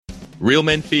Real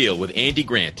Men Feel with Andy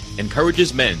Grant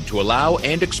encourages men to allow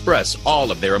and express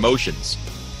all of their emotions.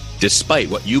 Despite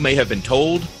what you may have been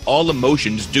told, all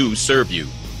emotions do serve you.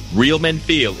 Real Men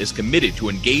Feel is committed to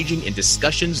engaging in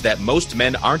discussions that most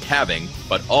men aren't having,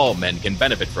 but all men can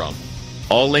benefit from.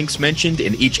 All links mentioned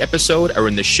in each episode are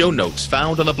in the show notes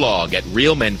found on the blog at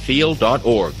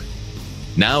realmenfeel.org.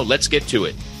 Now let's get to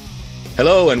it.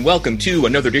 Hello and welcome to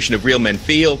another edition of Real Men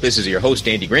Feel. This is your host,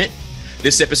 Andy Grant.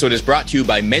 This episode is brought to you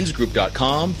by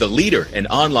mensgroup.com, the leader in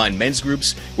online men's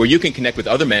groups where you can connect with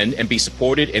other men and be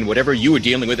supported in whatever you are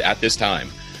dealing with at this time.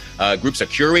 Groups are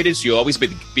curated, so you'll always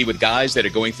be with guys that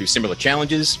are going through similar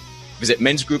challenges. Visit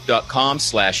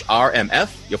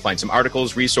mensgroup.com/RMF. You'll find some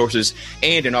articles, resources,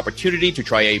 and an opportunity to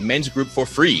try a men's group for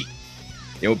free.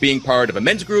 You know, being part of a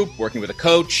men's group, working with a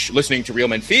coach, listening to Real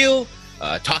Men Feel,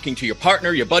 talking to your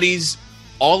partner, your buddies,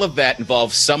 all of that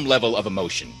involves some level of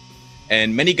emotion.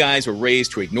 And many guys were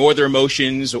raised to ignore their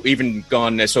emotions or even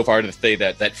gone so far to say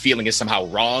that feeling is somehow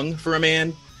wrong for a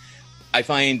man. I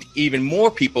find even more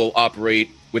people operate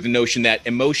with the notion that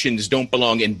emotions don't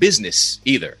belong in business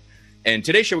either. And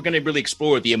today's show, we're going to really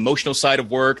explore the emotional side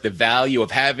of work, the value of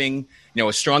having,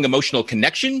 a strong emotional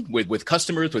connection with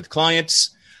customers, with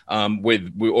clients,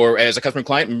 or as a customer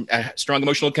client, a strong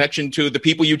emotional connection to the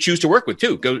people you choose to work with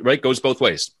too. Goes both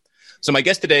ways. So my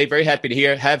guest today, very happy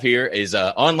to have here, is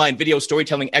online video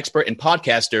storytelling expert and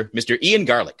podcaster, Mr. Ian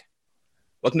Garlick.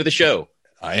 Welcome to the show.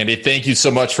 Andy, thank you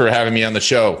so much for having me on the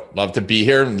show. Love to be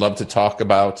here and love to talk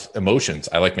about emotions.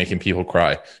 I like making people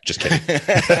cry. Just kidding.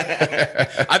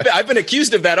 I've been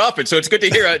accused of that often, so it's good to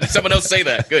hear someone else say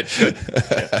that. Good.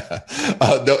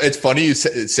 No, it's funny you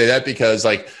say that because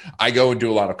I go and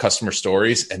do a lot of customer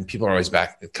stories and people are always I'm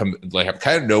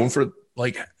kind of known for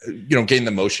getting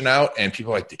the emotion out, and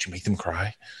people are like, did you make them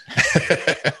cry?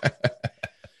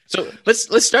 So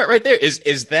let's start right there.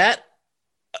 Is that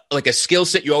like a skill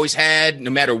set you always had, no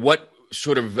matter what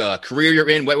sort of career you're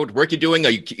in, what work you're doing?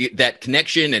 That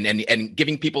connection and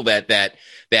giving people that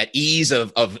ease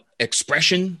of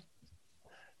expression?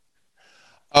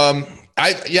 I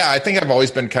think I've always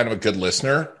been kind of a good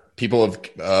listener. People have,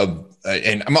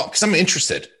 because I'm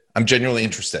interested. I'm genuinely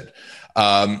interested.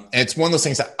 And it's one of those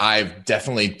things that I've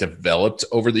definitely developed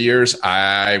over the years.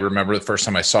 I remember the first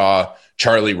time I saw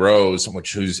Charlie Rose,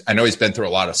 I know he's been through a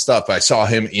lot of stuff, but I saw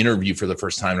him interview for the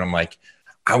first time and I'm like,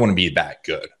 I want to be that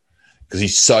good because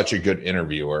he's such a good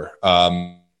interviewer.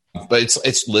 But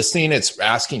it's listening, it's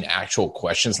asking actual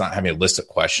questions, not having a list of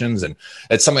questions. And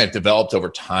it's something I've developed over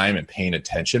time and paying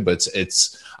attention, but I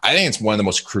think it's one of the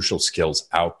most crucial skills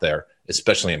out there,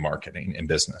 especially in marketing and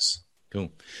business. Cool.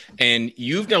 And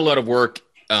you've done a lot of work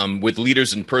with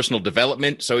leaders in personal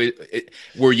development. So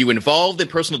were you involved in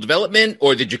personal development,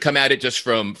 or did you come at it just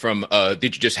from did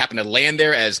you just happen to land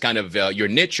there as kind of your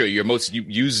niche or your most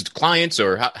used clients,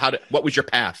 or what was your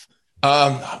path?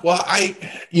 Well,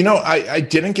 I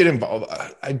didn't get involved.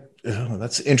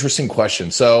 That's an interesting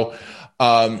question. So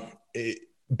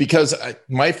because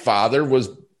my father was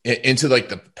into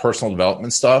the personal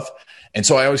development stuff. And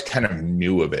so I always kind of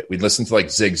knew of it. We'd listen to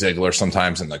Zig Ziglar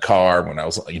sometimes in the car when I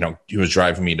was, he was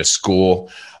driving me to school.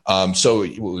 So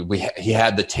he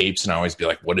had the tapes and I always be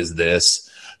like, what is this?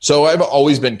 So I've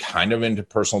always been kind of into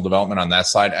personal development on that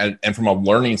side. And from a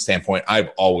learning standpoint, I've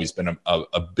always been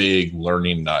a big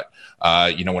learning nut.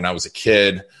 When I was a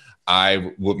kid,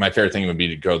 my favorite thing would be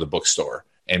to go to the bookstore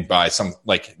and buy some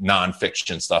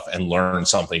nonfiction stuff and learn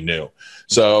something new.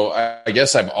 So I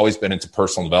guess I've always been into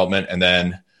personal development, and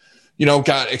then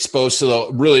got exposed to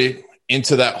really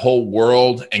into that whole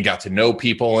world and got to know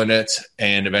people in it.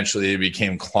 And eventually they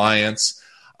became clients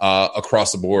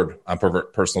across the board on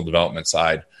personal development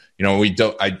side.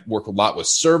 I work a lot with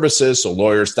services, so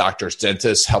lawyers, doctors,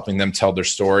 dentists, helping them tell their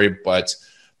story. But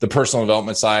the personal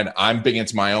development side, I'm big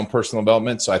into my own personal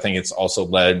development. So I think it's also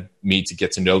led me to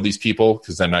get to know these people,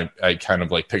 because then I kind of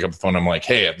pick up the phone. I'm like,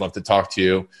 hey, I'd love to talk to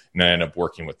you. And I end up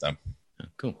working with them.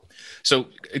 Cool. So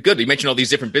good. You mentioned all these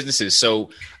different businesses. So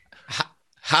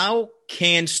how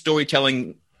can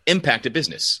storytelling impact a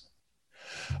business?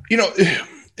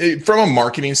 From a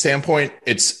marketing standpoint,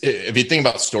 if you think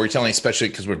about storytelling, especially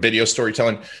because we're video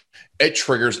storytelling, it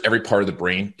triggers every part of the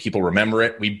brain. People remember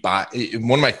it.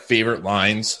 One of my favorite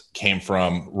lines came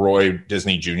from Roy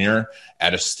Disney Jr.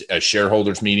 at a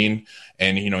shareholders meeting.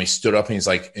 And, he stood up and he's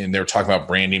like, and they were talking about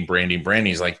branding.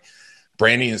 He's like,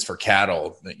 branding is for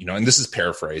cattle, and this is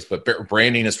paraphrased, but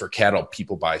branding is for cattle.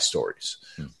 People buy stories.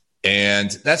 And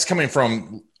that's coming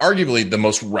from arguably the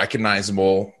most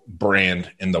recognizable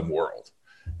brand in the world.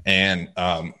 And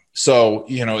so,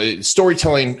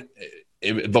 storytelling,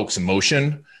 it evokes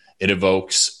emotion. It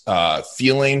evokes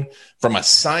feeling. From a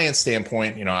science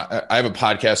standpoint, I have a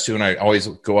podcast too, and I always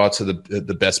go out to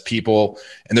the best people.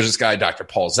 And there's this guy, Dr.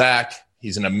 Paul Zak.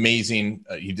 He's an amazing,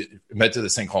 he invented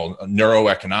this thing called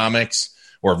neuroeconomics,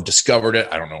 or discovered it.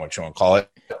 I don't know what you want to call it.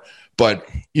 But,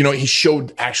 he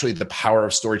showed actually the power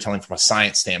of storytelling from a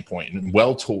science standpoint. And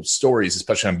well-told stories,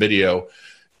 especially on video,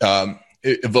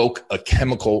 evoke a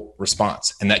chemical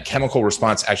response. And that chemical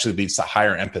response actually leads to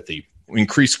higher empathy,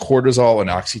 increased cortisol and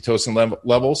oxytocin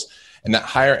levels. And that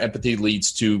higher empathy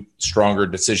leads to stronger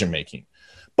decision-making.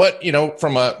 But,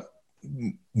 from a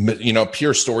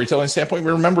pure storytelling standpoint,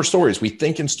 we remember stories. We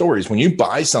think in stories. When you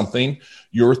buy something,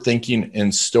 you're thinking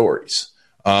in stories.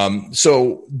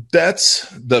 So that's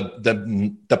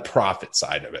the profit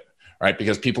side of it, right?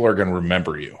 Because people are going to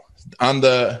remember you. On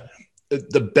the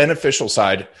beneficial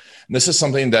side, and this is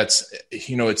something that's,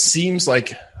 it seems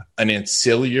like an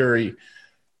ancillary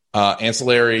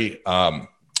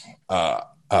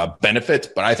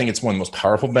benefit, but I think it's one of the most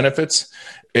powerful benefits.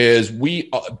 Is running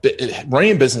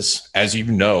a business, as you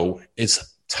know, is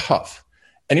tough.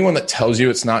 Anyone that tells you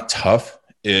it's not tough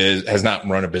has not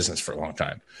run a business for a long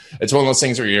time. It's one of those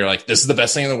things where you're like, this is the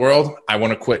best thing in the world. I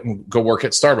want to quit and go work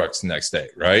at Starbucks the next day,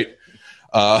 right?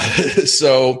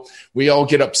 So we all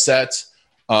get upset.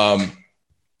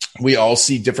 We all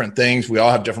see different things. We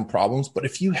all have different problems. But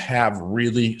if you have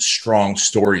really strong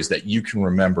stories that you can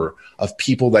remember of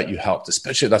people that you helped,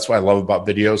 especially that's what I love about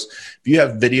videos. If you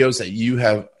have videos that you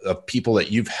have of people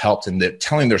that you've helped and they're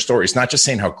telling their stories, not just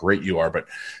saying how great you are, but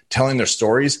telling their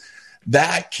stories,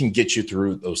 that can get you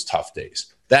through those tough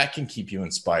days. That can keep you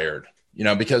inspired,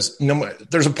 because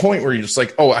there's a point where you're just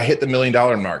like, oh, I hit the $1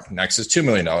 million mark. Next is $2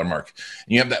 million mark.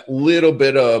 And you have that little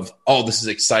bit of, oh, this is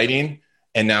exciting.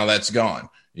 And now that's gone.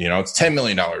 It's $10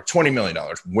 million, $20 million.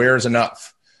 Where's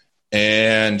enough?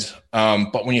 And,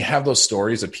 but when you have those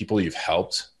stories of people you've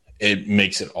helped, it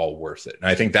makes it all worth it. And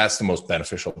I think that's the most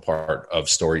beneficial part of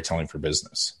storytelling for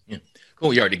business. Yeah.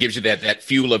 Cool. Yeah. It gives you that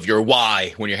fuel of your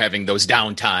why when you're having those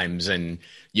down times, and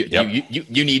you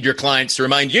need your clients to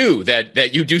remind you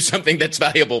that you do something that's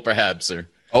valuable, perhaps. Or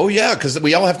oh yeah, because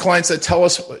we all have clients that tell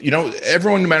us,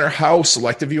 everyone, no matter how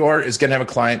selective you are, is going to have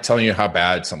a client telling you how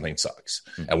bad something sucks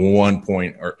at one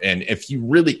point. And if you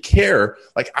really care,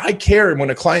 like I care, when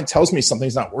a client tells me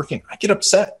something's not working, I get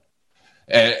upset,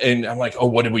 and I'm like, oh,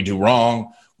 what did we do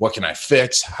wrong? What can I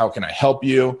fix? How can I help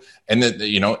you? And then,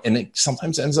 and it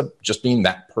sometimes ends up just being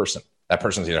that person. That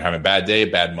person's either having a bad day,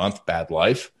 bad month, bad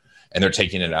life, and they're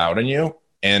taking it out on you.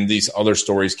 And these other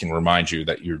stories can remind you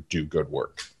that you do good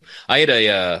work. I had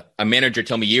a manager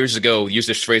tell me years ago, use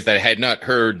this phrase that I had not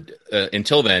heard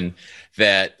until then,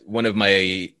 that one of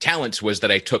my talents was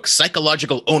that I took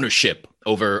psychological ownership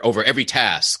over every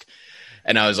task.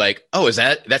 And I was like, oh,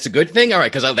 that's a good thing? All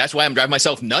right. Cause that's why I'm driving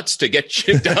myself nuts to get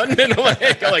shit done. And I'm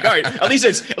like, all right, at least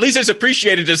it's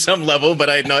appreciated to some level, but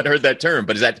I had not heard that term.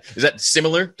 But is that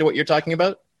similar to what you're talking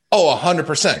about? Oh,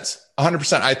 100%.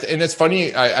 100%. And it's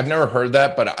funny. I've never heard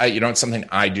that, but it's something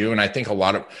I do. And I think a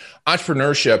lot of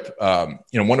entrepreneurship,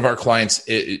 one of our clients,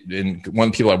 and one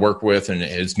of the people I work with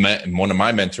and one of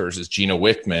my mentors is Gino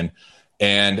Wickman.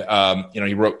 And,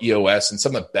 he wrote EOS and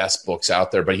some of the best books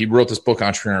out there, but he wrote this book,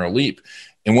 Entrepreneurial Leap.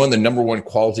 And one of the number one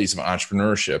qualities of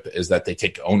entrepreneurship is that they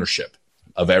take ownership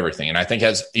of everything. And I think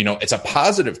it's a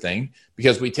positive thing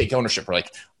because we take ownership. We're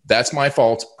like, that's my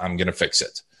fault. I'm going to fix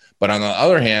it. But on the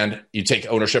other hand, you take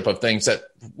ownership of things that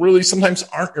really sometimes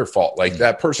aren't your fault. Like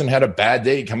that person had a bad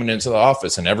day coming into the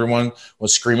office and everyone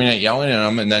was screaming and yelling at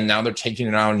them. And then now they're taking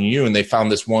it out on you and they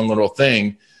found this one little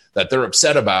thing that they're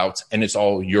upset about and it's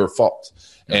all your fault.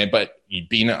 But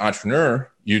being an entrepreneur,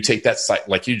 you take that,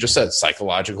 like you just said,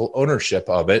 psychological ownership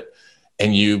of it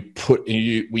and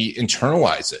we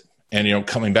internalize it. And,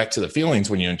 coming back to the feelings,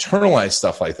 when you internalize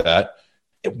stuff like that,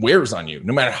 it wears on you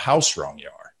no matter how strong you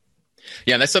are.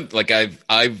 Yeah, that's something like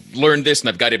I've learned this, and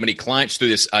I've guided many clients through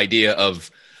this idea of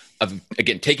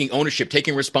again, taking ownership,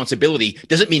 taking responsibility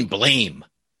doesn't mean blame,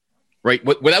 right?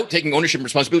 Without taking ownership and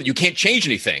responsibility, you can't change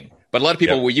anything. But a lot of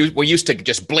people, we're used to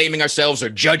just blaming ourselves or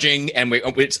judging, and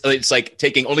it's like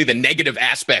taking only the negative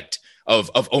aspect of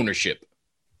ownership.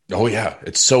 Oh yeah,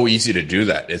 it's so easy to do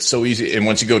that. It's so easy, and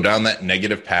once you go down that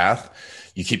negative path,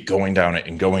 you keep going down it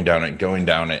and going down it and going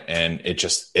down it, and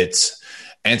it's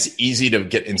easy to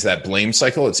get into that blame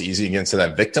cycle. It's easy to get into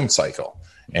that victim cycle.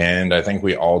 And I think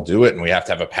we all do it, and we have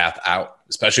to have a path out,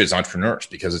 especially as entrepreneurs,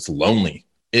 because it's lonely.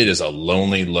 It is a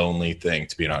lonely, lonely thing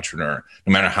to be an entrepreneur,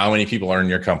 no matter how many people are in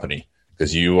your company,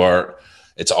 because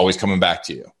it's always coming back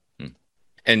to you.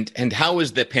 And how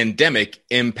is the pandemic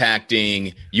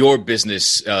impacting your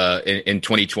business in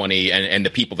 2020 and the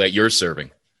people that you're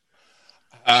serving?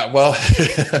 Well,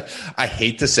 I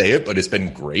hate to say it, but it's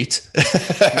been great.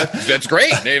 That's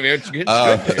great. I mean, it's good.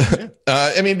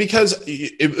 I mean, because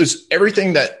it was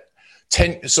everything that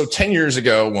 10 years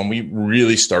ago when we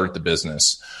really started the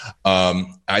business,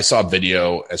 I saw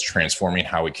video as transforming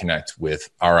how we connect with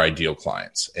our ideal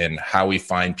clients and how we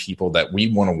find people that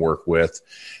we want to work with.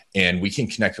 And we can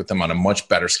connect with them on a much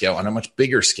better scale, on a much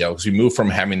bigger scale, because we move from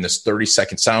having this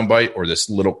 30-second soundbite or this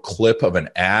little clip of an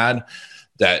ad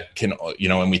that can,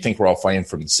 and we think we're all fighting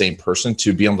from the same person,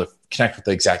 to be able to connect with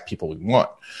the exact people we want.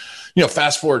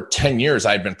 Fast forward 10 years,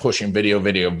 I'd been pushing video.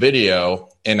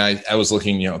 And I was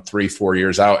looking, 3-4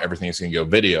 years out, everything's going to go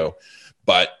video.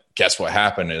 But guess what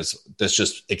happened is this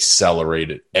just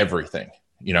accelerated everything.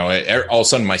 All of a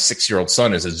sudden, my 6-year-old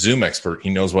son is a Zoom expert. He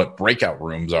knows what breakout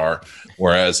rooms are.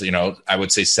 Whereas, I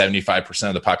would say 75%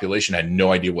 of the population had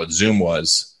no idea what Zoom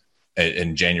was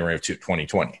in January of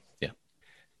 2020. Yeah.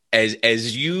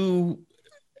 As you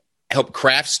help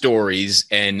craft stories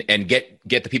and get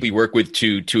the people you work with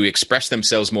to express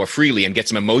themselves more freely and get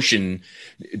some emotion,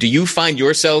 do you find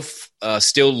yourself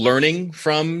still learning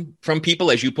from people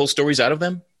as you pull stories out of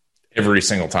them? Every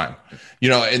single time,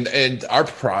 and our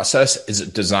process is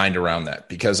designed around that,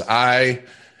 because I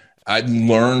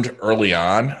learned early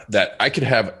on that I could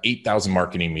have 8,000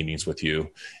 marketing meetings with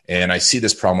you. And I see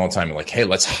this problem all the time. Like, hey,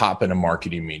 let's hop in a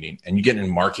marketing meeting, and you get in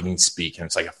marketing speak, and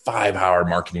it's like a 5-hour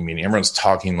marketing meeting. Everyone's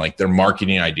talking like their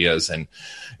marketing ideas. And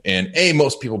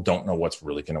most people don't know what's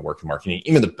really going to work in marketing,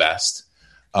 even the best.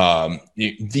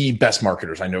 The best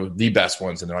marketers, I know the best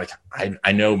ones, and they're like,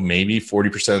 I know maybe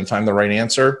 40% of the time the right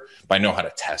answer, but I know how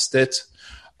to test it.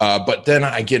 But then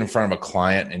I get in front of a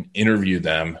client and interview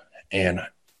them, and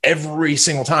every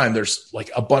single time there's like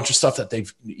a bunch of stuff that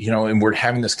they've, and we're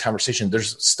having this conversation.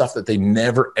 There's stuff that they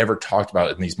never, ever talked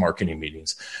about in these marketing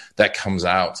meetings that comes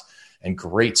out, and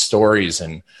great stories,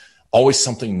 and always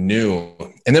something new.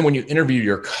 And then when you interview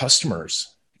your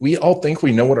customers, we all think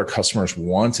we know what our customers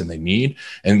want and they need,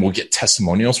 and we'll get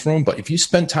testimonials from them. But if you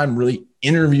spend time really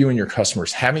interviewing your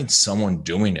customers, having someone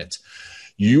doing it,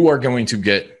 you are going to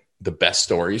get the best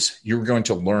stories. You're going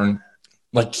to learn,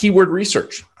 like, keyword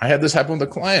research. I had this happen with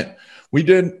a client. We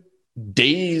did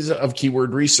days of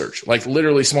keyword research. Like,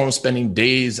 literally someone was spending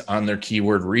days on their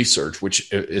keyword research,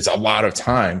 which is a lot of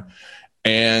time.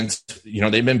 And,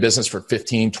 they've been in business for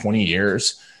 15, 20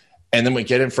 years. And then we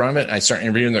get in front of it, and I start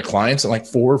interviewing their clients, and like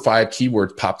 4 or 5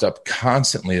 keywords popped up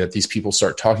constantly that these people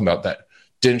start talking about that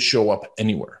didn't show up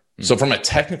anywhere. Mm-hmm. So from a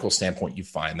technical standpoint, you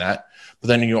find that, but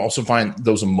then you also find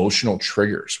those emotional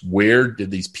triggers. Where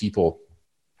did these people,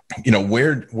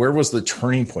 where was the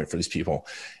turning point for these people?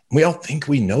 We all think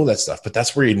we know that stuff, but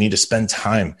that's where you need to spend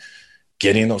time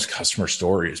getting those customer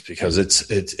stories, because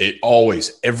it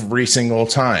always, every single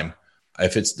time,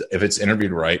 if it's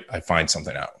interviewed right, I find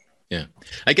something out. Yeah,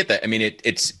 I get that. I mean,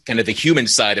 it's kind of the human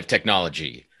side of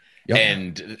technology. Yep.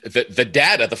 And the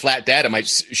data, the flat data, might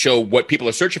show what people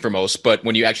are searching for most. But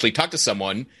when you actually talk to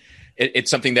someone,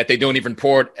 it's something that they don't even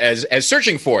report as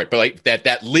searching for it. But like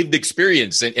that lived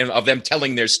experience of them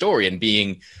telling their story and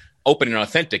being open and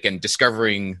authentic and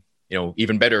discovering,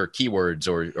 even better keywords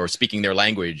or speaking their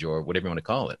language or whatever you want to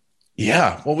call it.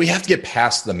 Yeah. Well, we have to get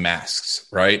past the masks,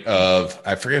 right?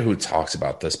 I forget who talks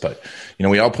about this, but,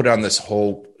 we all put on this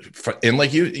whole, and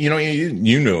like,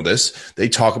 you know this, they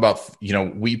talk about,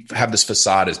 we have this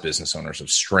facade as business owners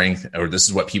of strength, or this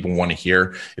is what people want to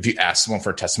hear. If you ask someone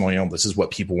for a testimonial, this is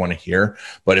what people want to hear.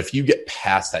 But if you get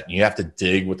past that and you have to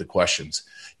dig with the questions,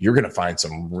 you're going to find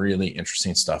some really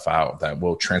interesting stuff out that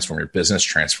will transform your business,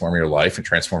 transform your life, and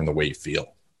transform the way you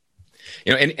feel.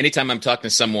 Anytime I'm talking to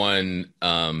someone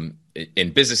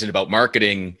in business and about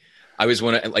marketing, I always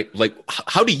want to like,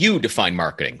 how do you define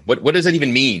marketing? What does that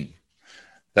even mean?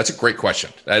 That's a great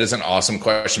question. That is an awesome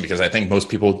question, because I think most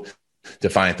people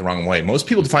define it the wrong way. Most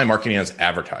people define marketing as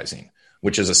advertising,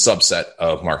 which is a subset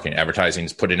of marketing. Advertising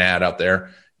is putting an ad out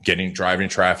there, driving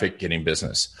traffic, getting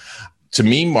business. To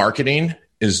me, marketing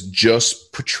is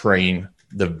just portraying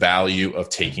the value of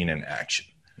taking an action.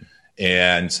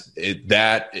 And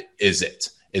that is it.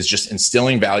 Is just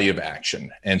instilling value of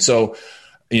action. And so,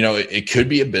 it could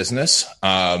be a business.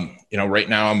 Right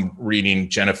now I'm reading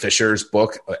Jenna Fisher's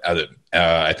book.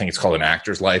 I think it's called An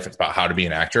Actor's Life. It's about how to be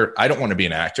an actor. I don't want to be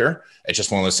an actor. It's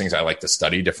just one of those things. I like to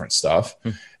study different stuff.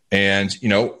 And,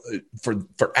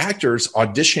 for actors,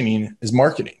 auditioning is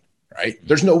marketing, right?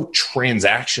 There's no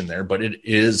transaction there, but it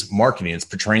is marketing. It's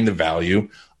portraying the value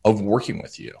of working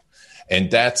with you. And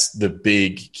that's the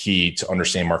big key to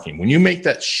understand marketing. When you make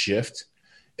that shift,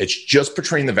 it's just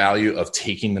portraying the value of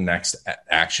taking the next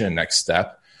action, next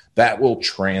step. That will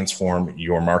transform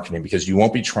your marketing, because you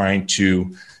won't be trying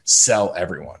to sell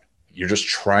everyone. You're just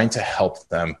trying to help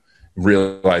them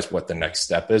realize what the next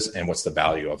step is and what's the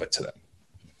value of it to them.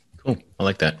 Cool. I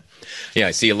like that. Yeah,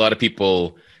 I see a lot of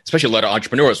people, especially a lot of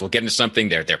entrepreneurs, will get into something,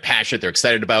 they're passionate, they're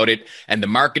excited about it, and the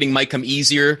marketing might come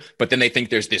easier, but then they think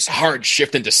there's this hard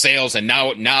shift into sales, and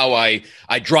now I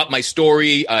drop my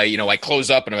story, I close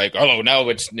up and I'm like, oh, now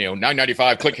it's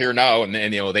 $9.95, click here now, and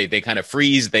then they kind of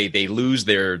freeze, they lose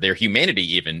their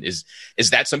humanity even. Is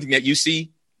that something that you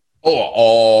see? Oh,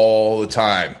 all the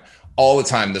time.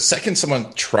 The second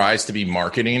someone tries to be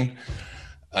marketing,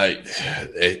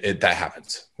 that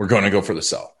happens. We're going to go for the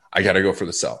sell. I got to go for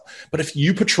the sell. But if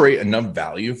you portray enough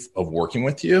value of working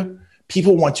with you,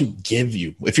 people want to give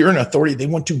you, if you're an authority, they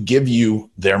want to give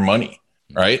you their money,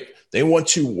 right? They want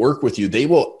to work with you. They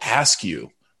will ask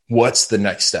you, what's the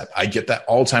next step? I get that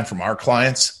all the time from our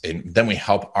clients. And then we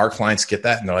help our clients get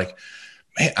that. And they're like,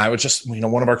 man, I was just,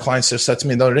 one of our clients just said to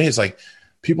me the other day, it's like,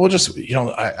 people just,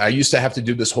 I used to have to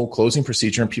do this whole closing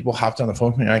procedure, and people hopped on the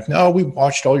phone with me like, no, we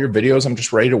watched all your videos. I'm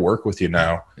just ready to work with you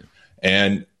now.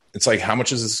 And it's like, how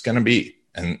much is this going to be?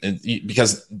 And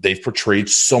because they've portrayed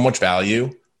so much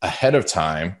value ahead of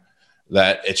time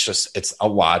that it's a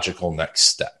logical next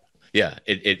step. Yeah,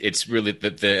 it's really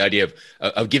the idea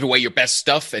of give away your best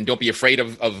stuff, and don't be afraid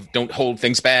of don't hold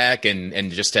things back,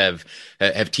 and just have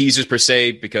teasers per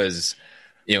se, because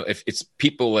if it's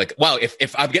people like, wow,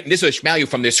 if I'm getting this much value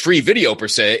from this free video per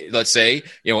se, let's say,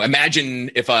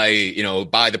 imagine if I,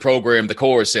 buy the program, the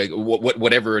course,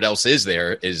 whatever else is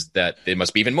there, is that there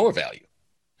must be even more value.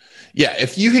 Yeah.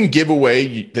 If you can give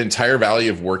away the entire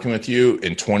value of working with you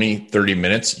in 20, 30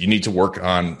 minutes, you need to work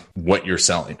on what you're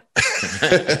selling.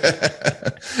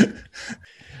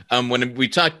 When we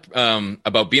talked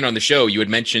about being on the show, you had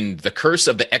mentioned the curse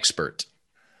of the expert.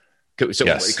 So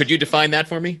yes. Could you define that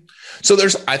for me? So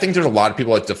I think there's a lot of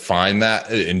people that define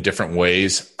that in different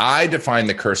ways. I define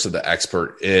the curse of the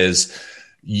expert is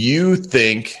you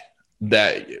think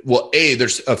that,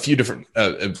 there's a few different,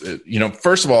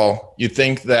 first of all, you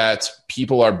think that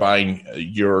people are buying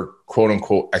your quote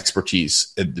unquote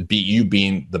expertise, you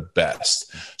being the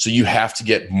best. So you have to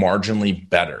get marginally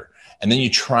better. And then you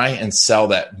try and sell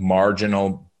that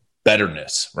marginal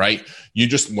betterness, right? You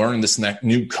just learn this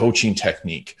new coaching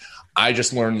technique. I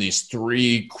just learned these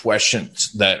 3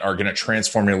 questions that are going to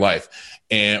transform your life.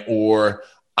 Or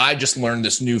I just learned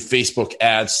this new Facebook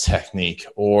ads technique,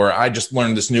 or I just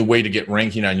learned this new way to get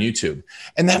ranking on YouTube.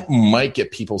 And that might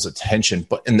get people's attention.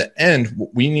 But in the end,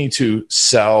 we need to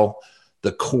sell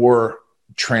the core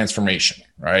transformation,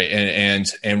 right?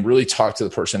 And really talk to the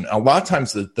person. A lot of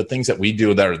times the things that we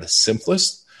do that are the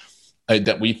simplest,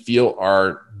 that we feel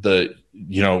are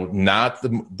not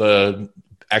the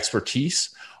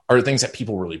expertise, are the things that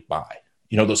people really buy.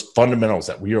 Those fundamentals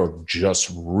that we are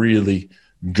just really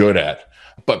good at.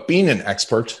 But being an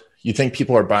expert, you think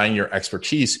people are buying your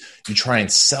expertise, you try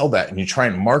and sell that, and you try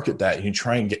and market that, and you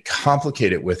try and get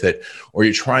complicated with it, or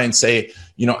you try and say,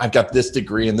 I've got this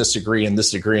degree and this degree and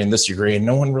this degree and this degree, and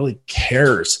no one really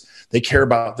cares. They care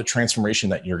about the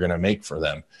transformation that you're going to make for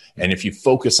them. And if you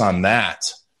focus on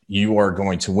that, you are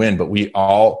going to win. But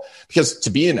because to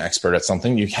be an expert at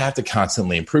something, you have to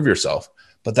constantly improve yourself.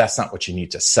 But that's not what you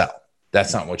need to sell.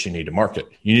 That's not what you need to market.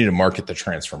 You need to market the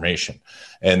transformation.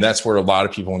 And that's where a lot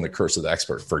of people in the curse of the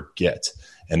expert forget.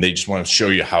 And they just want to show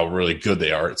you how really good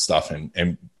they are at stuff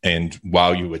and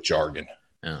wow you with jargon.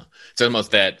 Oh. It's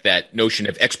almost that notion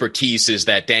of expertise is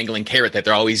that dangling carrot that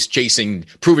they're always chasing,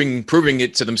 proving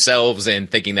it to themselves and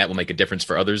thinking that will make a difference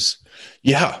for others.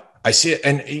 Yeah, I see it.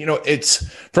 And, it's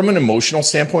from an emotional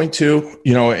standpoint too,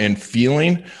 and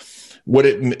feeling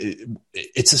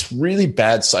it's this really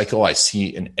bad cycle I see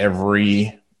in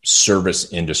every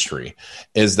service industry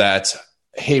is that,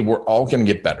 hey, we're all going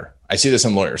to get better. I see this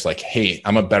in lawyers, like, hey,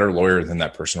 I'm a better lawyer than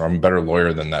that person, or I'm a better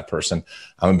lawyer than that person.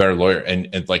 I'm a better lawyer.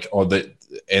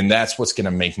 And that's what's going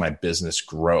to make my business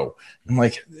grow. I'm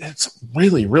like, it's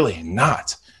really, really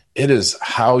not. It is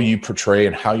how you portray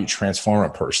and how you transform a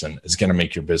person is going to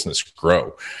make your business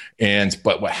grow.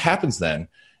 But what happens then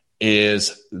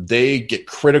is they get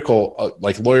critical,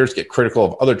 like lawyers get critical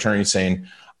of other attorneys saying,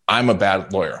 I'm a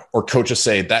bad lawyer, or coaches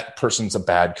say that person's a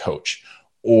bad coach,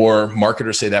 or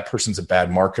marketers say that person's a bad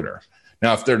marketer.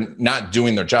 Now, if they're not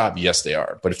doing their job, yes, they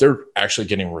are. But if they're actually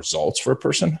getting results for a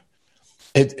person,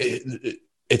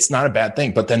 it's not a bad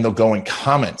thing. But then they'll go and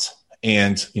comment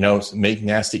and, make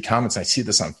nasty comments. I see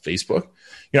this on Facebook.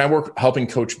 I work helping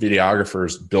coach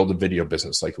videographers build a video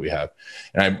business like we have.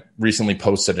 And I recently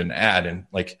posted an ad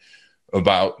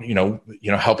about,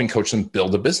 helping coach them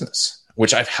build a business,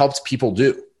 which I've helped people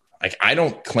do. Like, I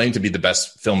don't claim to be the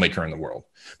best filmmaker in the world.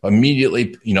 But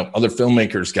immediately, other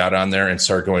filmmakers got on there and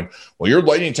started going, well, your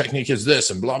lighting technique is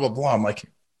this and blah, blah, blah. I'm like,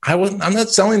 I'm not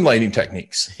selling lighting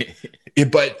techniques.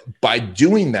 But by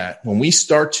doing that, when we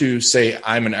start to say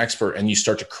I'm an expert and you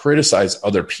start to criticize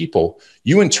other people,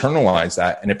 you internalize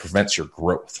that and it prevents your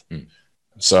growth.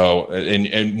 So,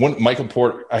 and when Michael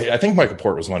Port, I think Michael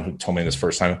Port was the one who told me this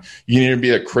first time, you need to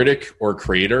be a critic or a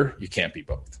creator. You can't be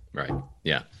both. Right.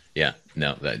 Yeah. Yeah.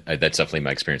 No, that's definitely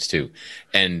my experience too.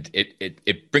 And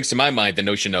it brings to my mind the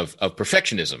notion of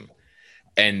perfectionism.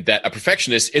 And that a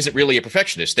perfectionist isn't really a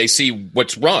perfectionist. They see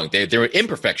what's wrong. They're an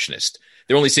imperfectionist.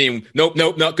 They're only seeing, nope,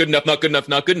 not good enough, not good enough,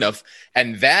 not good enough.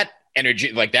 And that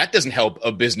energy, like that doesn't help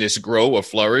a business grow or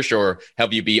flourish or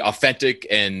help you be authentic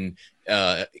and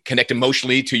connect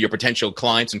emotionally to your potential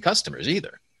clients and customers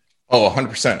either. Oh,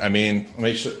 100%. I mean,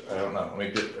 I don't know. Let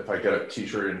me get, if I get a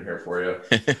t-shirt in here for you.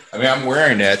 I mean, I'm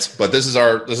wearing it, but this is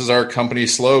our company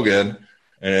slogan,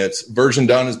 and it's version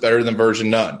done is better than version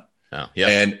none. Oh,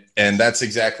 yeah. And that's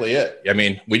exactly it. I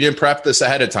mean, we didn't prep this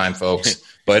ahead of time, folks,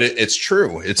 but it's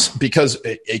true. It's because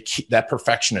that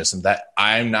perfectionism, that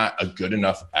I'm not a good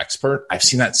enough expert. I've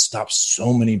seen that stop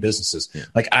so many businesses. Yeah.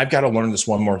 Like, I've got to learn this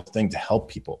one more thing to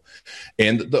help people.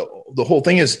 And the whole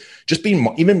thing is just being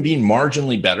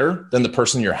marginally better than the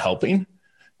person you're helping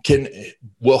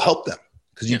will help them,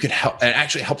 because you can help, and it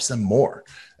actually helps them more.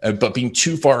 But being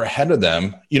too far ahead of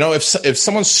them, if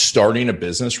someone's starting a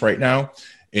business right now,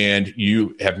 and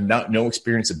you have no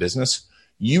experience in business,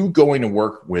 you going to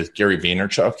work with Gary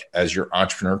Vaynerchuk as your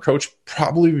entrepreneur coach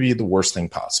probably would be the worst thing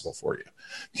possible for you,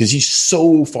 because he's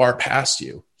so far past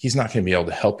you. He's not going to be able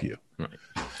to help you. Right.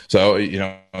 So,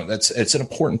 it's an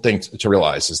important thing to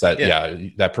realize, is that,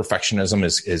 that perfectionism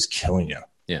is killing you.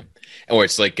 Yeah. Or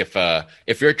it's like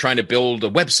if you're trying to build a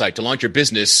website to launch your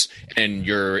business and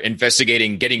you're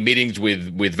investigating getting meetings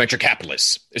with venture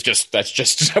capitalists, that's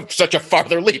just such a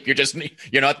farther leap.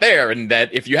 You're not there. And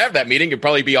that if you have that meeting, it'd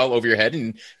probably be all over your head,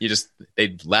 and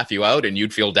they'd laugh you out and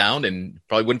you'd feel down and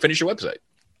probably wouldn't finish your website.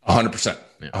 100%.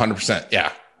 100%.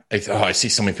 Yeah. I see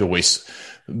so many people waste.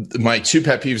 My two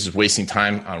pet peeves is wasting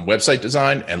time on website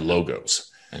design and logos.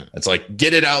 Yeah. It's like,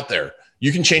 get it out there.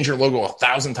 You can change your logo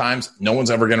 1,000 times. No one's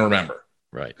ever going to remember.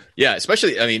 Right. Yeah.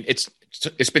 Especially, I mean, it's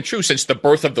been true since the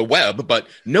birth of the web, but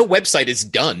no website is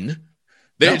done.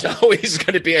 There's always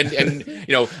going to be, and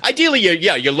ideally,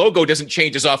 your logo doesn't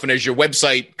change as often as your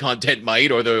website content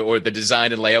might, or the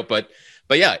design and layout. But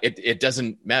yeah, it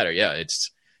doesn't matter. Yeah.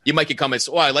 You might get comments,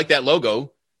 oh, I like that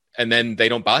logo, and then they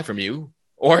don't buy from you,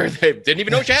 or they didn't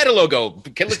even know you had a logo.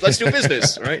 Let's do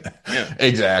business. Right. Yeah.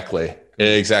 Exactly.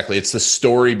 It's the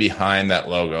story behind that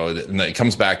logo. And it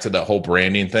comes back to the whole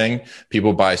branding thing.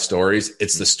 People buy stories.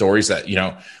 It's the stories that,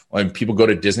 when people go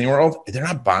to Disney World, they're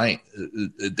not buying.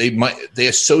 They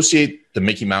associate the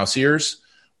Mickey Mouse ears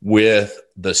with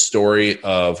the story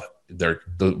of their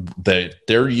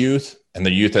youth and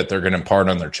the youth that they're going to impart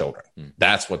on their children.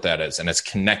 That's what that is. And it's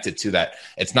connected to that.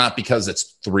 It's not because it's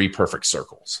three perfect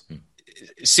circles.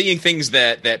 Seeing things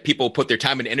that people put their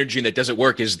time and energy in that doesn't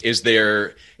work, is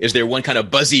there one kind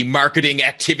of buzzy marketing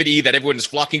activity that everyone is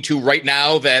flocking to right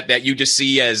now that you just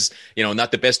see as,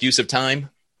 not the best use of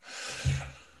time?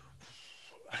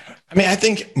 I mean, I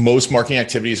think most marketing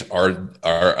activities are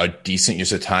a decent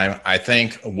use of time. I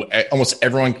think almost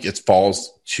everyone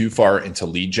falls too far into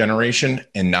lead generation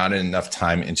and not enough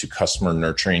time into customer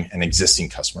nurturing and existing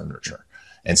customer nurture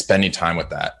and spending time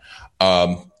with that.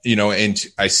 And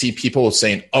I see people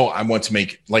saying, oh, I want to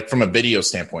make, like, from a video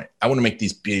standpoint, I want to make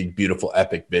these big, beautiful,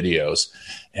 epic videos.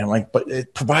 And I'm like, but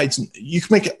it provides, you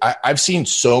can make, I've seen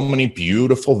so many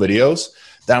beautiful videos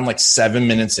that I'm like 7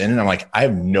 minutes in and I'm like, I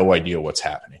have no idea what's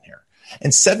happening here.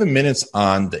 And 7 minutes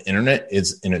on the internet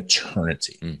is an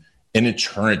eternity. An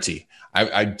eternity.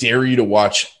 I dare you to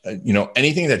watch,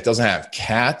 anything that doesn't have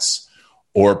cats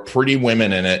or pretty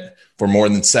women in it for more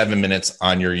than 7 minutes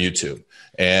on your YouTube.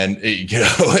 And,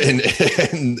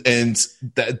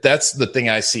 that's the thing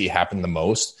I see happen the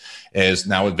most is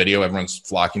now with video, everyone's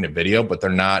flocking to video, but they're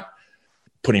not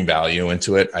putting value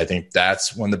into it. I think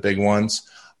that's one of the big ones.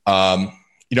 I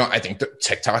think that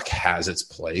TikTok has its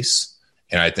place,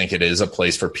 and I think it is a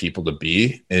place for people to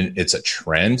be, and it's a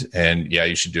trend, and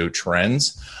you should do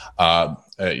trends.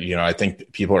 I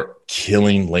think people are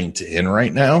killing LinkedIn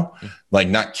right now, like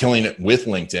not killing it with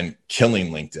LinkedIn,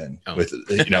 killing LinkedIn with,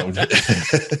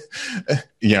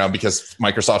 because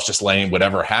Microsoft's just letting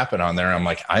whatever happen on there. I'm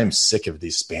like, I am sick of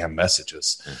these spam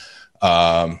messages.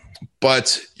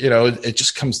 But it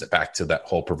just comes back to that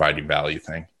whole providing value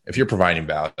thing. If you're providing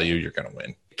value, you're going to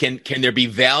win. Can there be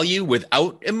value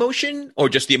without emotion, or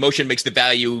just the emotion makes the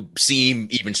value seem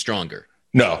even stronger?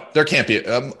 No, there can't be.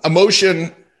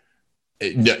 Emotion,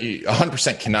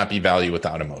 100% cannot be value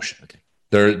without emotion. Okay.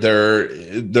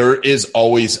 There is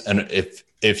always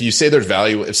if you say there's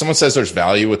value, if someone says there's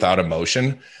value without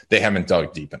emotion, they haven't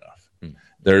dug deep enough.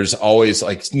 There's always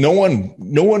like no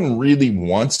one really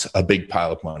wants a big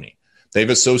pile of money. They've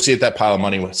associated that pile of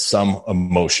money with some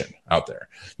emotion out there.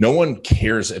 No one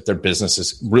cares if their business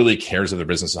is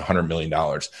 $100 million.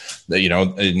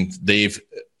 And they've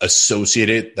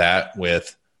associated that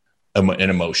with an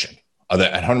emotion.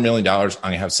 That at $100 million, I'm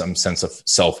gonna have some sense of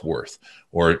self-worth,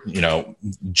 or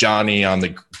Johnny on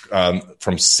the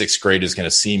from sixth grade is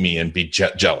gonna see me and be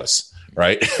jealous,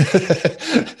 right?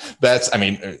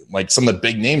 Like some of the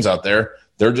big names out there,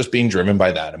 they're just being driven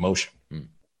by that emotion.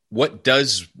 What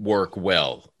does work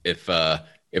well if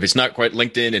it's not quite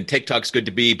LinkedIn and TikTok's good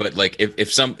to be, but like if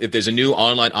there's a new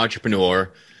online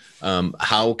entrepreneur,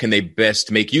 how can they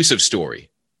best make use of story?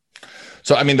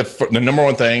 So, the number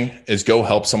one thing is go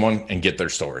help someone and get their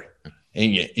story.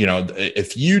 And,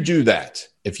 if you do that,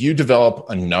 if you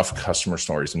develop enough customer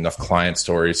stories, enough client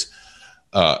stories,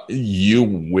 you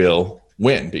will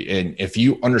win. And if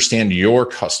you understand your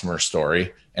customer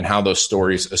story and how those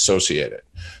stories associate it.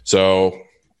 So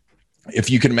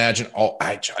if you can imagine,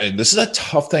 this is a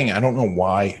tough thing. I don't know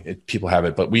why people have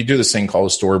it, but we do this thing called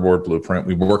a storyboard blueprint.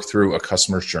 We work through a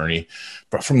customer's journey,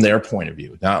 but from their point of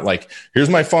view, not like, here's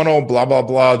my funnel, blah, blah,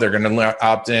 blah. They're going to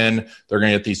opt in. They're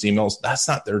going to get these emails. That's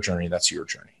not their journey. That's your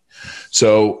journey.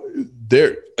 So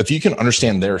if you can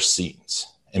understand their scenes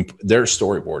and their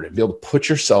storyboard and be able to put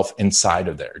yourself inside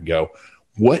of there and go,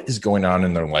 what is going on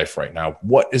in their life right now?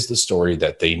 What is the story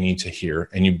that they need to hear?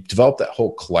 And you develop that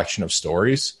whole collection of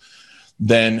stories,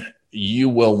 then you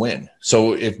will win.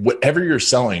 So if whatever you're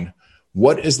selling,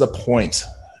 what is the point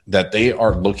that they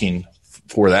are looking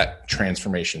for that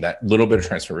transformation, that little bit of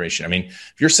transformation?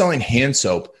 If you're selling hand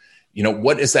soap,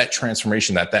 what is that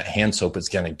transformation that hand soap is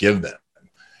going to give them?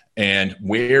 And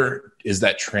where is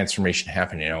that transformation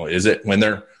happening? Is it when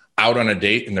they're out on a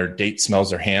date and their date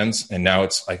smells their hands and now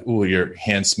it's like, ooh, your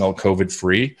hands smell COVID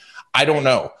free? I don't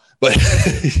know. But,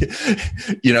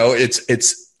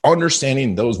 it's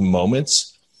understanding those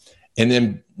moments and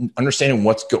then understanding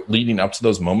what's leading up to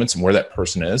those moments and where that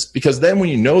person is. Because then when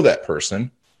you know that person,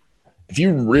 if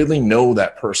you really know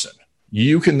that person,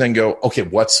 you can then go, okay,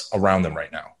 what's around them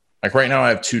right now? Like right now I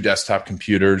have 2 desktop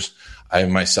computers. I have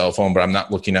my cell phone, but I'm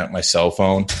not looking at my cell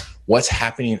phone. What's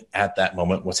happening at that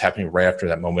moment? What's happening right after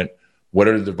that moment? What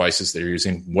are the devices they're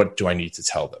using? What do I need to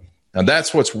tell them? Now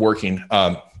that's what's working.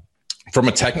 From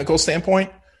a technical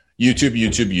standpoint, YouTube.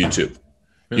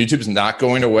 YouTube's not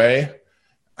going away.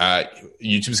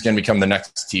 YouTube is going to become the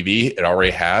next TV. It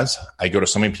already has. I go to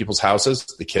so many people's houses.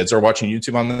 The kids are watching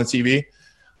YouTube on the TV.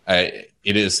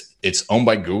 It's owned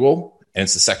by Google, and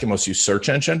it's the second most used search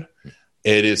engine.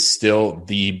 It is still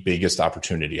the biggest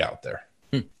opportunity out there.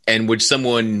 And would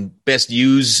someone best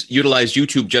utilize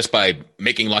YouTube just by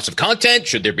making lots of content?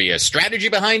 Should there be a strategy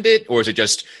behind it? Or is it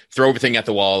just throw everything at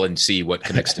the wall and see what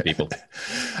connects to people?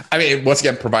 Once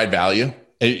again, provide value,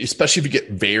 especially if you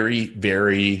get very,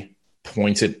 very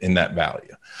pointed in that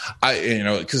value.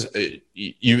 Because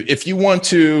if you want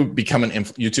to become an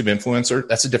YouTube influencer,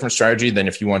 that's a different strategy than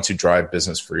if you want to drive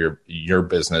business for your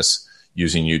business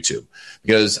using YouTube.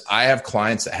 Because I have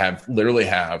clients that literally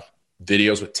have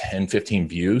videos with 10, 15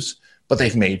 views, but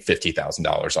they've made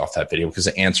 $50,000 off that video because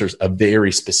it answers a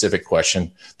very specific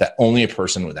question that only a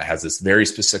person that has this very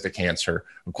specific answer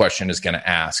or question is going to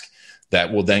ask,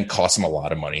 that will then cost them a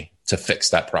lot of money to fix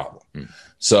that problem.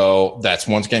 So that's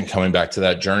once again coming back to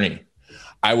that journey.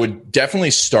 I would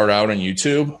definitely start out on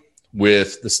YouTube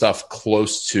with the stuff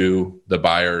close to the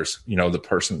buyers, the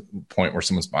person point where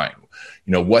someone's buying.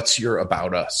 What's your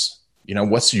about us?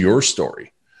 What's your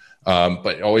story?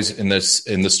 But always in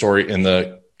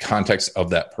the context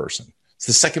of that person. It's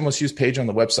the second most used page on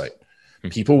the website.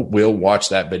 People will watch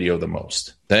that video the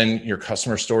most. Then your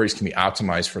customer stories can be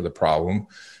optimized for the problem.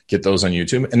 Get those on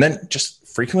YouTube. And then just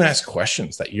frequently ask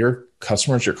questions that your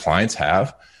customers, your clients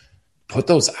have. Put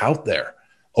those out there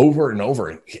over and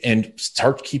over and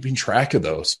start keeping track of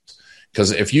those.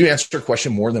 Because if you answer a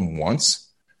question more than once,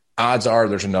 odds are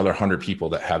there's another 100 people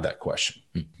that have that question.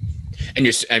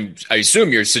 And I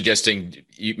assume you're suggesting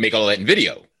you make all that in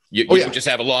video. You don't just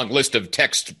have a long list of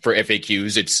text for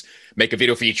FAQs. It's make a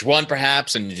video for each one,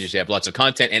 perhaps, and you just have lots of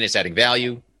content, and it's adding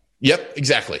value. Yep,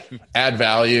 exactly. Add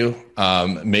value,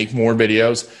 make more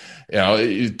videos.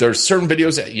 There's certain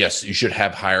videos that, yes, you should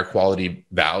have higher quality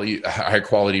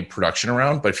production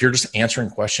around. But if you're just answering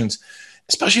questions,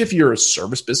 especially if you're a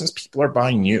service business, people are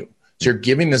buying you. So you're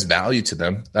giving this value to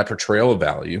them, that portrayal of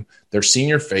value. They're seeing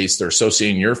your face. They're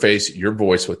associating your face, your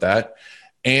voice with that.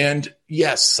 And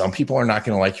yes, some people are not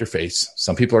going to like your face.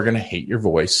 Some people are going to hate your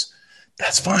voice.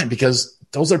 That's fine, because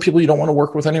those are people you don't want to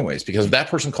work with anyways. Because if that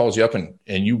person calls you up and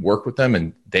you work with them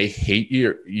and they hate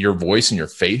your voice and your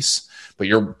face, but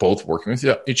you're both working with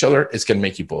each other, it's going to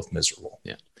make you both miserable.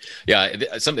 Yeah.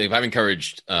 Yeah. Something I've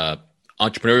encouraged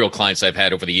entrepreneurial clients I've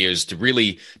had over the years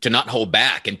to not hold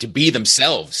back and to be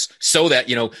themselves, so that,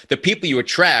 the people you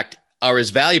attract are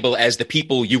as valuable as the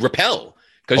people you repel.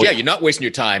 Because you're not wasting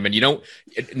your time, and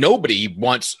nobody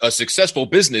wants a successful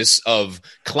business of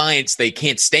clients they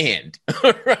can't stand,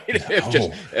 right?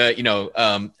 No.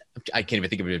 I can't even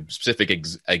think of a specific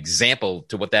example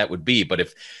to what that would be. But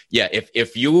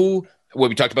if you, what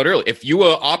we talked about earlier, if you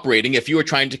were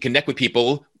trying to connect with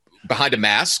people behind a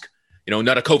mask,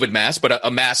 not a COVID mask, but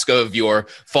a mask of your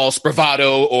false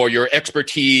bravado or your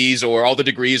expertise or all the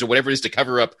degrees or whatever it is to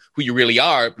cover up who you really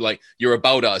are, like you're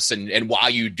about us and why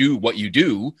you do what you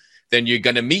do, then you're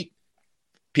going to meet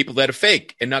people that are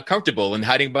fake and not comfortable and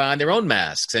hiding behind their own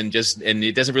masks, and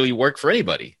it doesn't really work for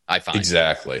anybody, I find.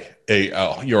 Exactly.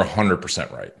 You're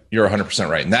 100% right. You're 100%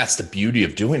 right. And that's the beauty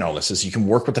of doing all this, is you can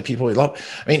work with the people you love.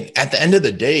 I mean, at the end of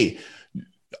the day,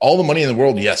 all the money in the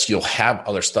world, yes, you'll have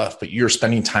other stuff, but you're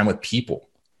spending time with people,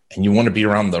 and you want to be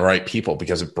around the right people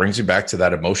because it brings you back to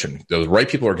that emotion. The right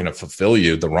people are going to fulfill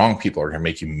you. The wrong people are going to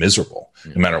make you miserable,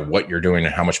 no matter what you're doing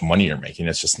and how much money you're making.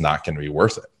 It's just not going to be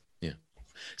worth it. Yeah.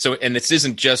 So, and this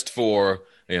isn't just for,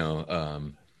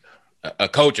 a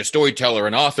coach, a storyteller,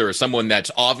 an author, or someone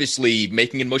that's obviously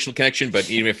making an emotional connection,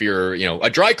 but even if you're, a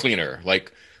dry cleaner,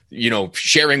 like,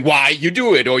 sharing why you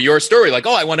do it, or your story, like,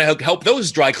 oh, I want to help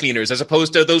those dry cleaners, as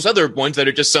opposed to those other ones that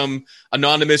are just some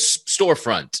anonymous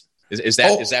storefront. Is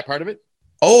that part of it?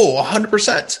 Oh,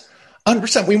 100%.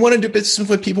 100%. We want to do business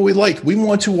with people we like. We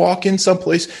want to walk in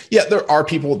someplace. Yeah, there are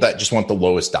people that just want the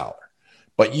lowest dollar,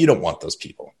 but you don't want those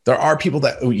people. There are people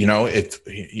that,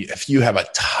 if you have a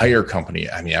tire company,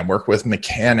 I work with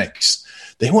mechanics.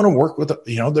 They want to work with,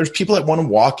 there's people that want to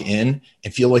walk in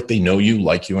and feel like they know you,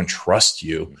 like you, and trust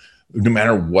you no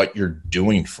matter what you're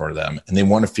doing for them. And they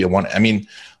want to feel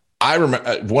I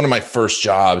remember one of my first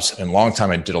jobs in a long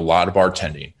time, I did a lot of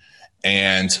bartending.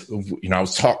 And, I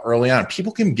was taught early on,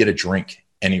 people can get a drink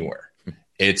anywhere.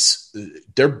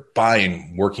 They're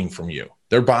buying working from you.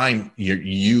 They're buying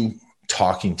you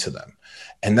talking to them.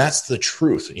 And that's the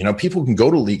truth. People can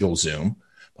go to LegalZoom.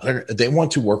 They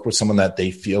want to work with someone that they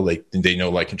feel like they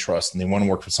know, like, and trust. And they want to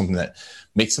work with something that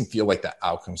makes them feel like that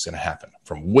outcome is going to happen,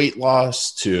 from weight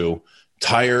loss to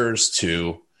tires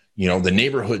to, the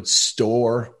neighborhood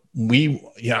store.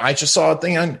 I just saw a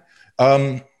thing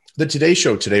on the Today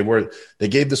Show today where they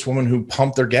gave this woman who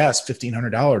pumped their gas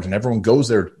 $1,500, and everyone goes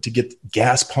there to get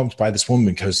gas pumped by this woman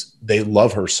because they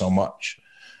love her so much.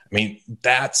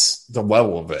 That's the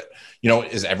level of it.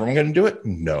 Is everyone going to do it?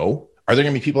 No. Are there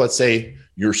going to be people that say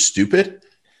you're stupid?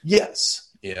 Yes.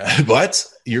 Yeah. But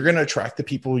you're going to attract the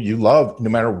people you love no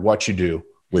matter what you do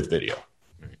with video.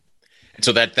 And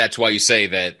so that's why you say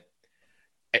that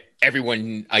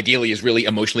everyone ideally is really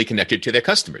emotionally connected to their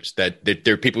customers, that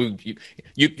they're people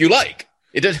you like.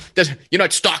 It doesn't, you're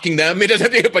not stalking them. It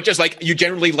doesn't, but just like you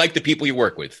generally like the people you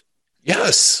work with.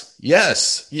 Yes.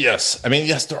 Yes,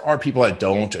 there are people that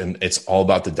don't, and it's all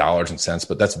about the dollars and cents,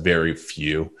 but that's very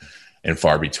few and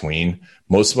far between.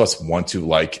 Most of us want to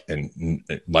like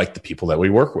the people that we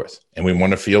work with, and we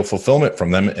want to feel fulfillment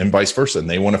from them, and vice versa. And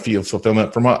they want to feel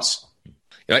fulfillment from us.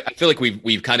 I feel like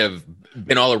we've kind of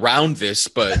been all around this,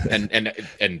 but and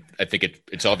I think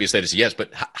it's obvious that it's a yes.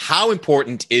 But how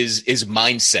important is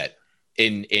mindset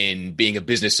in being a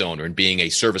business owner and being a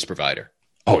service provider?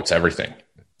 Oh, it's everything.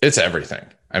 It's everything.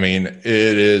 It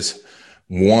is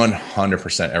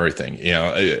 100% everything.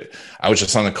 I was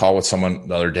just on the call with someone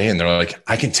the other day, and they're like,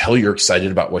 I can tell you're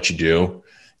excited about what you do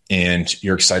and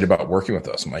you're excited about working with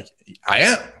us. I'm like, I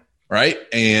am. Right.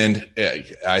 And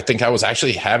I think I was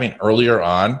actually earlier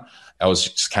on, I was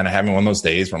just kind of having one of those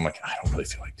days where I'm like, I don't really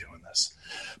feel like doing this,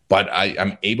 but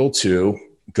I'm able to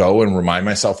go and remind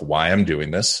myself why I'm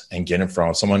doing this and get in front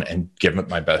of someone and give it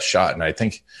my best shot. And I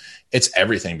think it's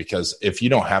everything, because if you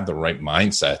don't have the right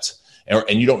mindset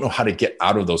and you don't know how to get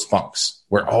out of those funks,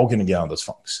 we're all going to get out of those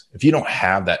funks. If you don't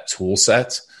have that tool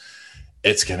set,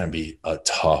 it's going to be a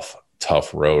tough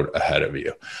road ahead of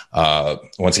you.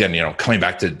 Once again, coming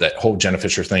back to that whole Jenna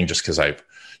Fisher thing, just because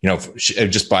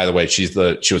just by the way, she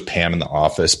was Pam in The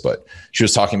Office, but she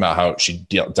was talking about how she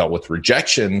dealt with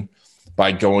rejection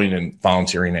by going and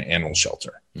volunteering at animal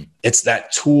shelter. It's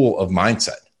that tool of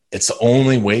mindset. It's the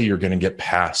only way you're going to get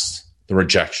past the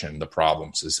rejection, the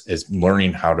problems, is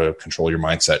learning how to control your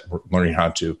mindset, learning how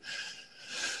to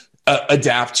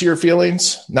adapt to your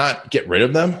feelings, not get rid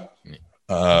of them.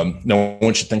 No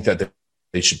one should think that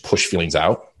they should push feelings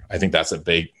out. I think that's a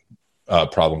big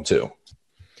problem too.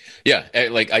 Yeah.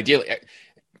 Like ideally,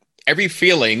 every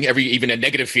feeling, even a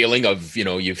negative feeling of,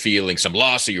 you feeling some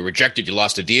loss or you're rejected, you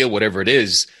lost a deal, whatever it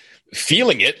is,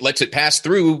 feeling it lets it pass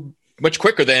through much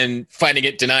quicker than finding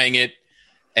it, denying it.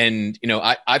 And,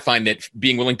 I find that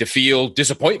being willing to feel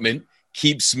disappointment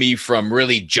keeps me from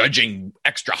really judging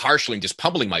extra harshly and just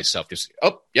pummeling myself. Just,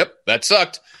 oh, yep, that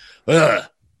sucked. Ugh.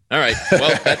 All right.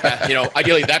 Well,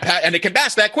 ideally and it can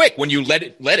pass that quick when you let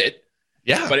it.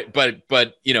 Yeah.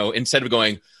 But instead of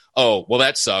going, oh, well,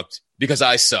 that sucked because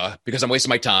I suck, because I'm wasting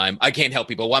my time. I can't help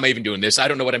people. Why am I even doing this? I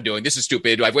don't know what I'm doing. This is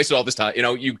stupid. I've wasted all this time.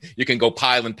 You can go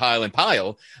pile and pile and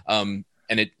pile. And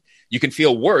you can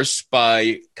feel worse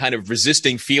by kind of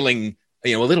resisting feeling,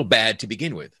 a little bad to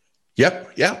begin with.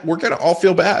 Yep. Yeah. We're going to all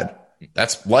feel bad.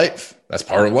 That's life. That's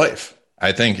part of life.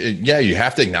 I think, you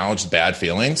have to acknowledge the bad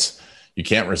feelings. You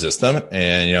can't resist them.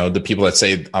 And, the people that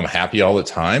say I'm happy all the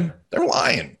time, they're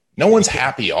lying. No one's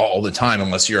happy all the time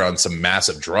unless you're on some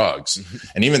massive drugs. Mm-hmm.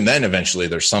 And even then, eventually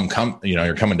there's some,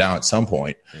 you're coming down at some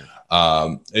point.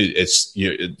 Yeah.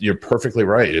 You're perfectly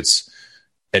right. It's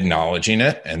acknowledging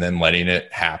it and then letting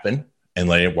it happen and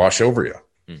letting it wash over you.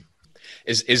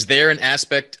 Is there an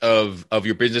aspect of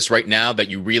your business right now that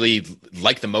you really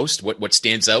like the most? What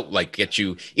stands out, like get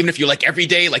you, even if you like every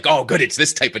day, like, oh, good, it's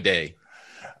this type of day?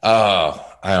 I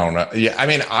don't know. Yeah. I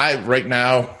mean, right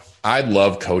now, I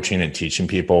love coaching and teaching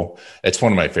people. It's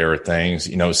one of my favorite things,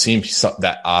 seeing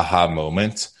that aha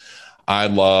moment. I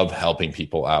love helping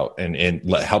people out and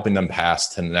helping them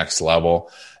pass to the next level,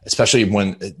 especially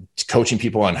when coaching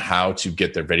people on how to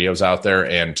get their videos out there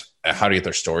and how to get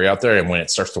their story out there. And when it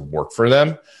starts to work for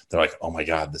them, they're like, oh my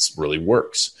God, this really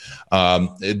works.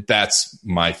 That's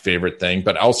my favorite thing.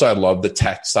 But also I love the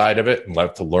tech side of it and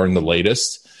love to learn the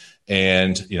latest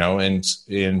and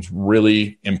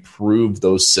really improve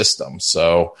those systems.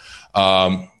 So,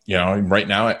 right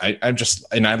now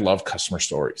I love customer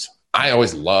stories. I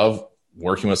always love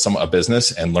working with a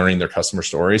business and learning their customer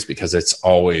stories because it's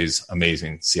always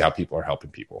amazing to see how people are helping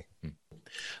people.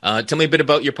 Tell me a bit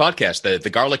about your podcast, the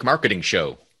Garlic Marketing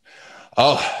Show.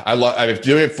 Oh, I've been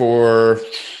doing it for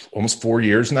almost 4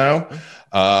 years now.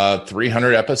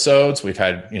 300 episodes. We've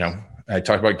had, I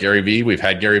talked about Gary Vee. We've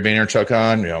had Gary Vaynerchuk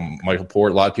on, Michael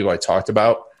Port, a lot of people I talked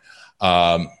about.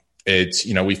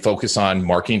 We focus on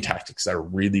marketing tactics that are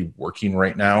really working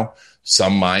right now,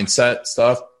 some mindset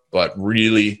stuff, but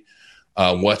really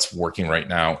what's working right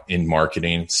now in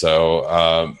marketing.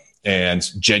 So, and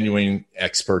genuine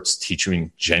experts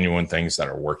teaching genuine things that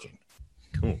are working.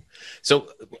 Cool. So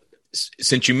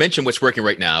since you mentioned what's working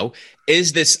right now,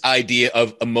 is this idea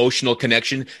of emotional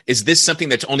connection, is this something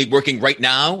that's only working right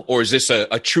now, or is this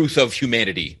a truth of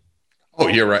humanity? Oh,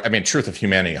 you're right. I mean, truth of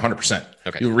humanity, 100%.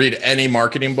 Okay. You read any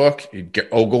marketing book, you get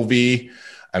Ogilvy,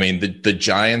 the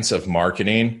giants of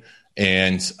marketing,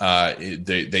 and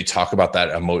they talk about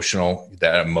that emotional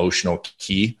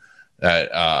key,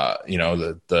 that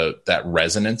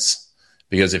resonance,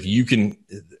 because if you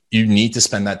need to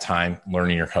spend that time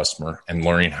learning your customer and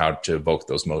learning how to evoke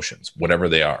those emotions, whatever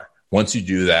they are. Once you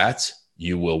do that,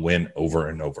 you will win over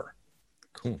and over.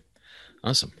 Cool.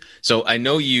 Awesome. So I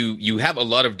know you have a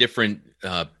lot of different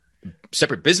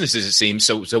separate businesses, it seems.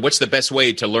 So what's the best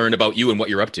way to learn about you and what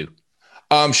you're up to?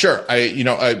 Sure.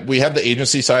 We have the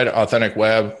agency side, Authentic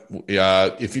Web.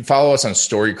 If you follow us on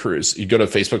Story Cruise, you go to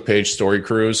Facebook page, Story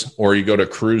Cruise, or you go to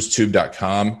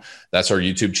cruisetube.com. That's our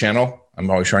YouTube channel. I'm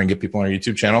always trying to get people on our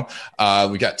YouTube channel.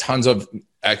 We got tons of,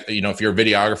 if you're a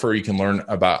videographer, you can learn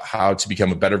about how to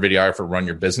become a better videographer, run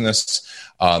your business.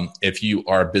 If you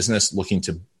are a business looking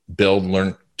to build,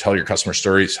 learn, tell your customer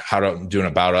stories, how to do an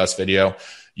About Us video,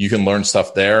 you can learn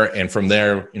stuff there. And from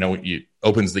there, it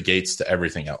opens the gates to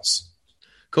everything else.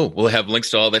 Cool. We'll have links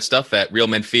to all that stuff at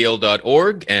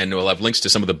realmenfeel.org, and we'll have links to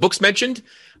some of the books mentioned.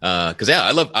 Because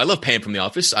I love Pam from The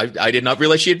Office. I did not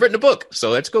realize she had written a book,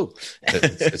 so that's cool.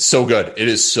 It's so good. It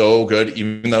is so good.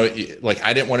 Even though,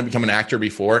 I didn't want to become an actor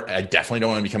before, I definitely don't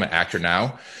want to become an actor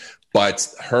now.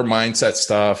 But her mindset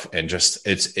stuff and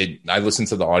I listened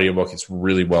to the audiobook. It's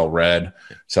really well read,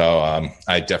 so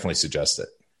I definitely suggest it.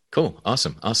 Cool.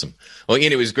 Awesome. Well,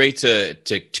 Ian, it was great to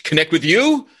connect with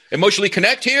you. Emotionally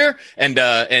connect here and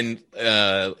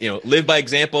live by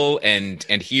example and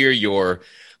hear your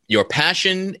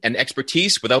passion and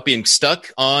expertise without being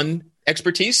stuck on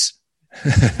expertise.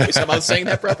 Am I saying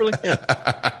that properly? Yeah.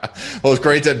 Well, it's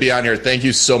great to be on here. Thank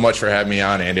you so much for having me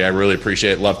on, Andy. I really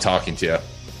appreciate it. Love talking to you.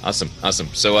 Awesome.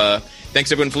 So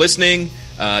thanks everyone for listening.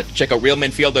 Check out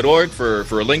realmenfeel.org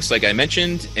for links like I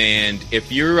mentioned. And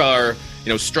if you are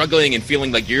struggling and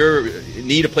feeling like you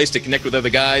need a place to connect with other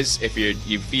guys, if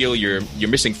you feel you're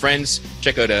missing friends,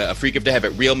 check out a free gift I have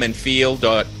at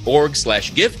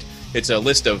realmenfeel.org/gift. It's a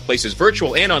list of places,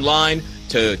 virtual and online,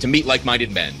 to meet like-minded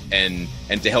men and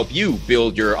to help you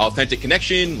build your authentic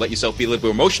connection, let yourself be a little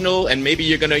bit emotional, and maybe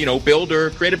you're going to, build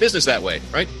or create a business that way,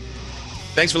 right?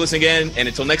 Thanks for listening again, and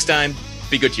until next time,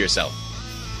 be good to yourself.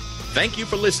 Thank you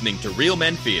for listening to Real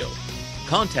Men Feel.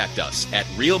 Contact us at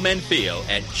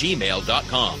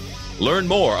realmenfeel@gmail.com. Learn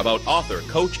more about author,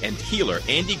 coach, and healer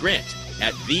Andy Grant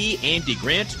at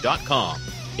theandygrant.com.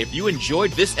 If you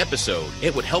enjoyed this episode,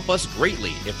 it would help us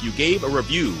greatly if you gave a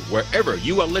review wherever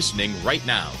you are listening right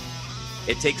now.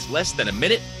 It takes less than a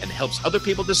minute and helps other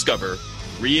people discover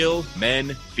Real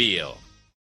Men Feel.